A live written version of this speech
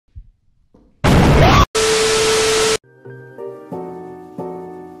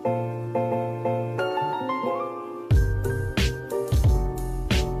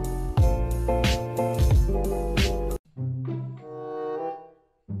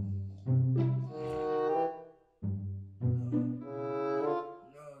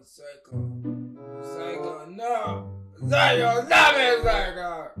Zayo, dame,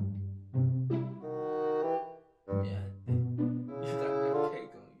 Zayo. Yeah, you got that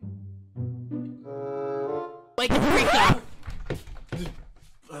cake on you. Wake the freak up.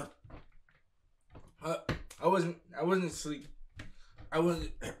 I wasn't asleep. I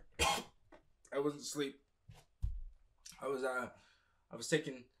wasn't asleep. I was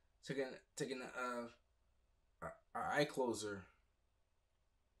taking an eye closer.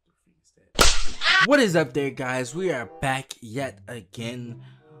 What is up there, guys? We are back yet again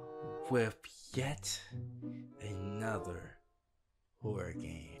with yet another horror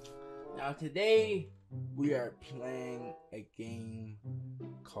game. Now today we are playing a game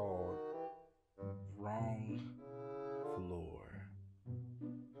called Wrong Floor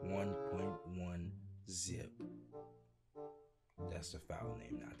 1.1 Zip. That's the file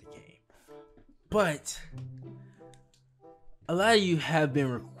name, not the game. But a lot of you have been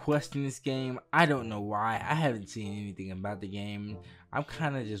requesting this game. I don't know why. I haven't seen anything about the game. I'm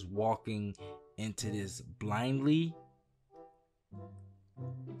kind of just walking into this blindly.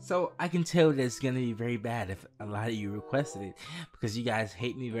 So I can tell that it's going to be very bad if a lot of you requested it, because you guys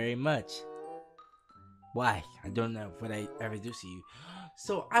hate me very much. Why? I don't know what I ever do to you.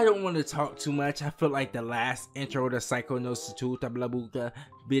 So I don't want to talk too much. I feel like the last intro to Psychonostituta Blabuka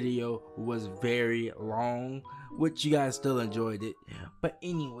video was very long, which you guys still enjoyed it. But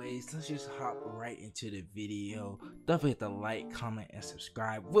anyways, let's just hop right into the video. Don't forget to like, comment, and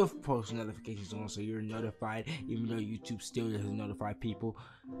subscribe with post notifications on so you're notified, even though YouTube still doesn't notify people.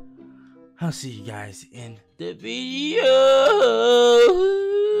 I'll see you guys in the video.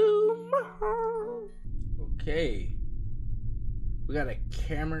 Okay. We got a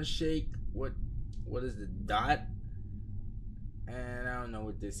camera shake. What is the dot? And I don't know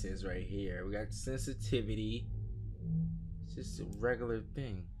what this is right here. We got sensitivity. It's just a regular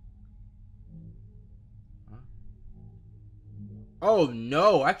thing. Huh? Oh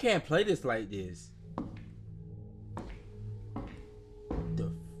no, I can't play this like this.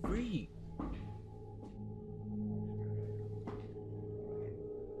 The freak.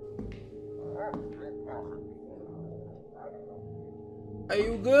 Are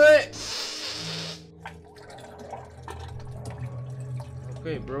you good?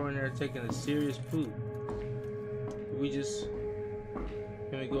 Okay, bro in there taking a serious poop.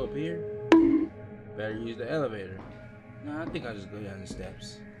 Can we go up here? Better use the elevator. No, I think I'll just go down the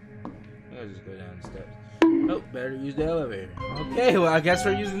steps. Nope, better use the elevator. Okay, well I guess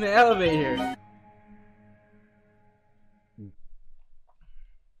we're using the elevator.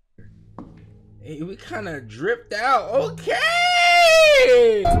 Hey, we kind of dripped out. Okay!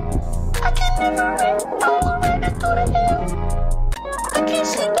 I can't remember all the way back to the hill. I can't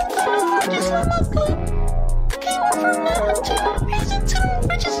sleep with the just on my foot. I can't wait from now to reason to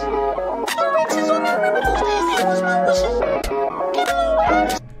riches. No riches on the river, those days, it was my wishes. Get away.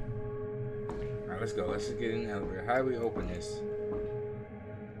 Alright, let's go. Let's just get in the elevator. How do we open this?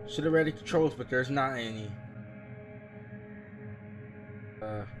 Should have read the controls, but there's not any.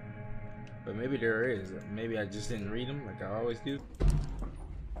 But maybe there is. Maybe I just didn't read them like I always do.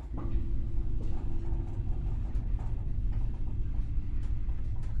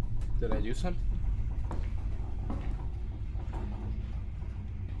 Did I do something?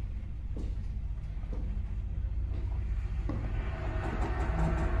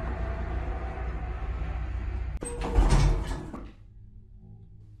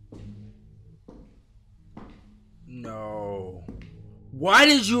 No. Why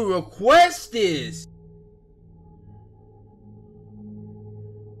did you request this?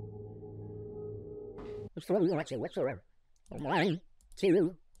 Whatsoever. 1,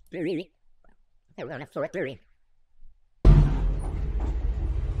 2, 3. Around floor 3.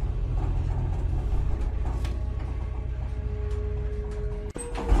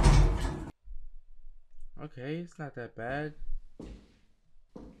 Okay, it's not that bad.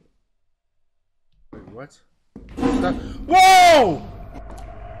 Wait, what? Stop. Whoa!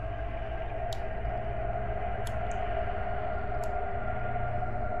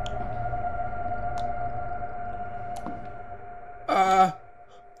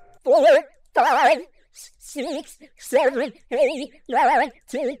 Four, 5, 6, 7, 8, 9,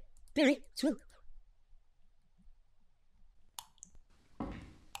 10, 3, 2.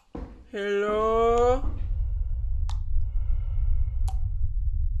 Hello?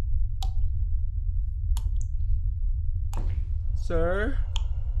 Sir?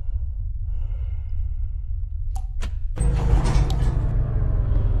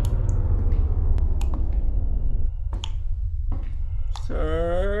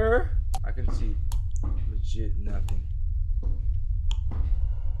 Sir? I can see legit nothing.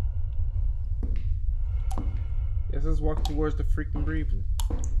 Guess let's walk towards the freaking breathing.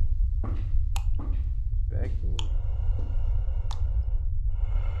 Back door.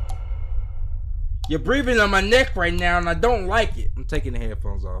 You're breathing on my neck right now, and I don't like it. I'm taking the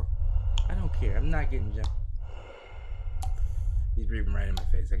headphones off. I don't care. I'm not getting jumped. He's breathing right in my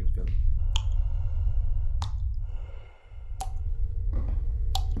face. I can feel it.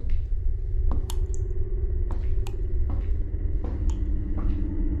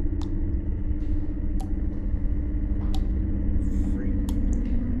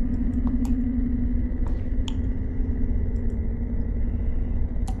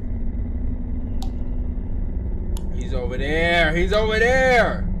 He's over there. He's over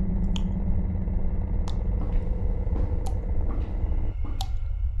there.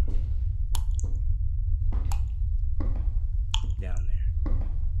 Down there.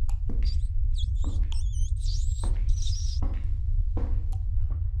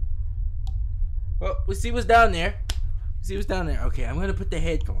 Well, we see what's down there. See what's down there. Okay, I'm gonna put the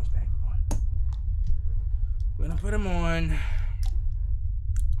headphones back on. I'm gonna put them on.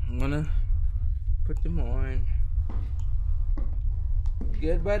 I'm gonna put them on.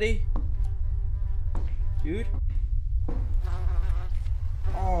 Good, buddy? Dude?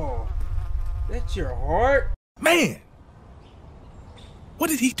 Oh, that's your heart? Man! What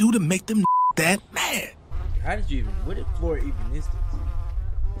did he do to make them that mad? How did you even, what floor even is this?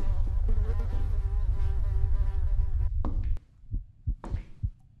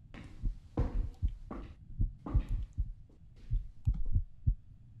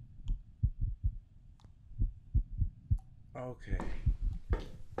 Okay.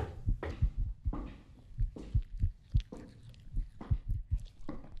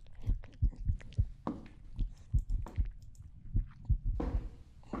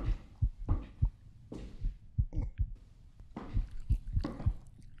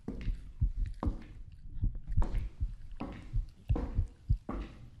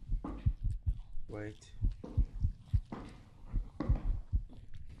 Wait.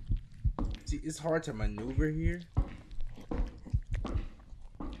 See, it's hard to maneuver here.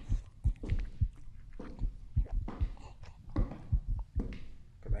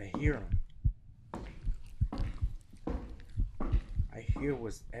 But I hear him. I hear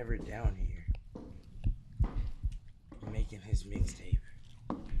what's ever down here. Making his mixtape.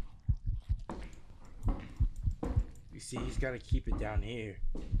 You see, he's got to keep it down here.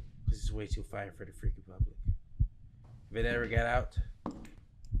 This is way too fire for the freaking public. If it ever got out,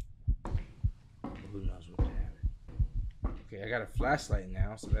 who knows what would happen. Okay, I got a flashlight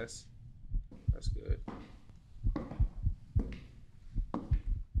now, so that's good.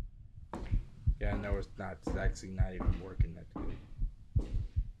 Yeah, I know it's actually not even working that good.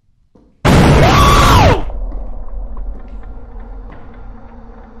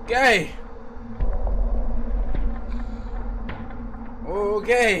 Okay.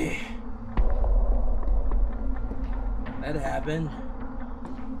 Okay. That happened.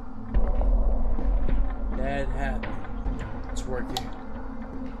 That happened. It's working.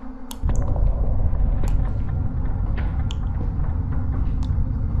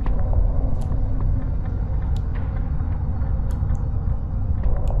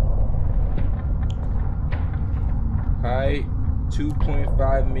 Height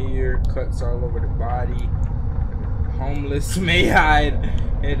 2.5 meter, cuts all over the body. Homeless may hide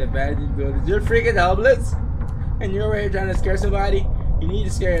in abandoned buildings. You're freaking homeless, and you're over here trying to scare somebody. You need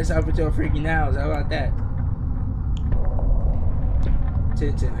to scare yourself with your freaking house. How about that?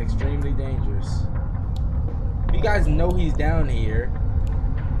 Attention, extremely dangerous. You guys know he's down here.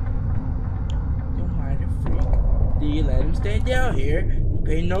 Don't mind a freak. Do you let him stay down here and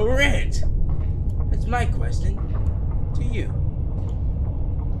pay no rent? That's my question to you.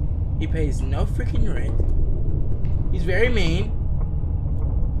 He pays no freaking rent. He's very mean.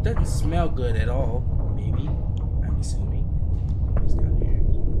 Doesn't smell good at all. Maybe. I'm assuming. He's down here.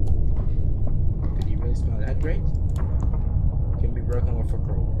 Could he really smell that great? Can be broken with a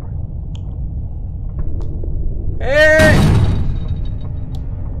crowbar. Hey!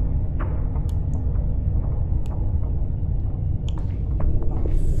 Oh,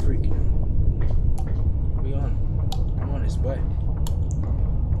 freaking hell. I'm on his butt.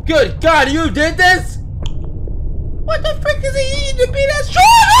 Good God, you did this? What the frick is he eating to be that strong?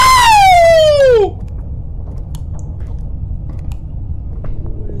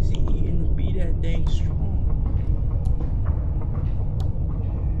 What is he eating to be that dang strong?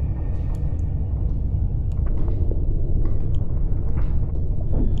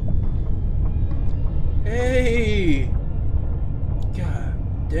 Hey! God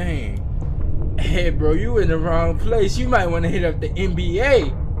dang. Hey bro, you in the wrong place. You might want to hit up the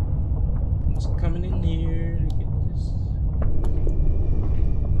NBA. It's coming in here to get this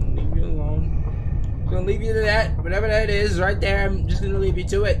gonna leave you to that. Whatever that is right there, I'm just gonna leave you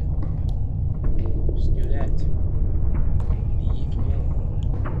to it. Just do that. Leave me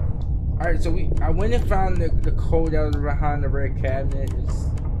alone. Alright, so I went and found the code that was behind the red cabinet. It's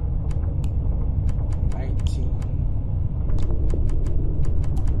 19.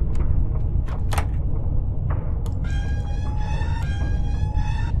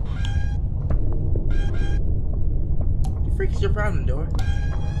 Freaks your problem, door.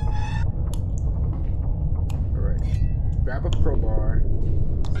 Alright. Grab a crowbar.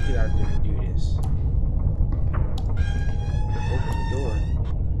 Let's get out there and do this. Open the door.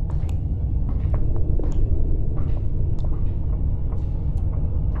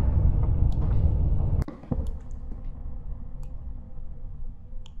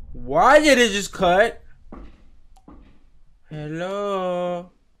 Why did it just cut?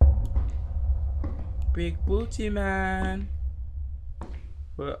 Hello? Big booty man.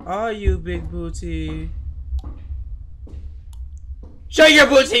 Where are you, big booty? Show your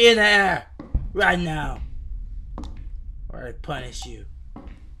booty in the air! Right now. Or I punish you.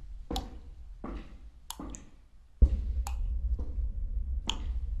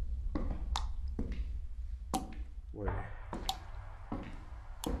 Where?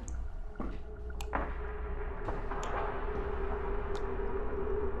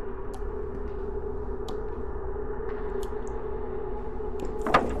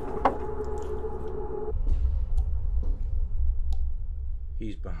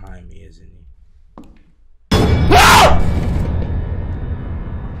 He's behind me, isn't he? Ah!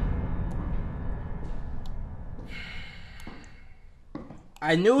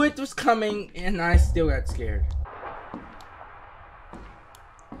 I knew it was coming and I still got scared.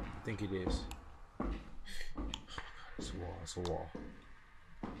 I think it is. It's a wall, it's a wall.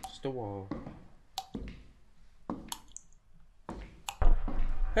 Just a wall.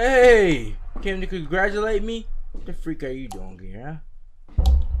 Hey! Came to congratulate me? What the freak are you doing here, huh?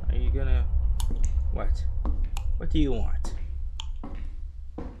 Are you gonna... What? What do you want?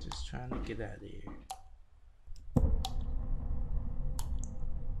 Just trying to get out of here.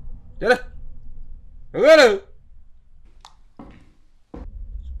 Good.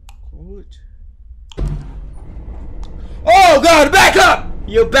 Oh God, back up!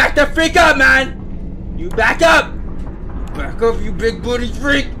 You back the freak up, man! You back up! Back up, you big booty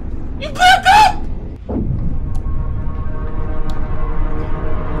freak! You back up!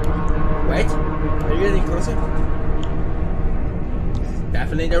 Wait, are you getting closer?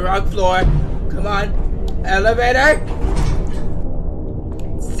 Definitely the wrong floor. Come on, elevator.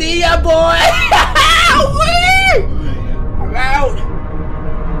 See ya, boy! I'm out!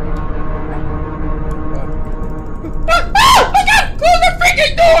 I gotta close the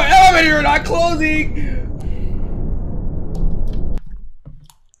freaking door! Elevator not closing!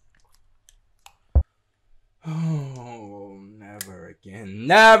 Oh, never again.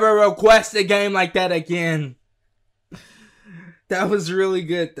 Never request a game like that again. That was really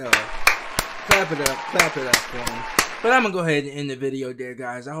good though. Clap it up for me. But I'm gonna go ahead and end the video there,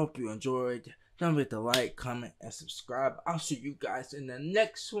 guys. I hope you enjoyed. Don't forget to like, comment, and subscribe. I'll see you guys in the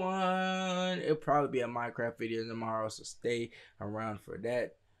next one. It'll probably be a Minecraft video tomorrow, so stay around for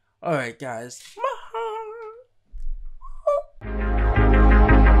that. Alright, guys.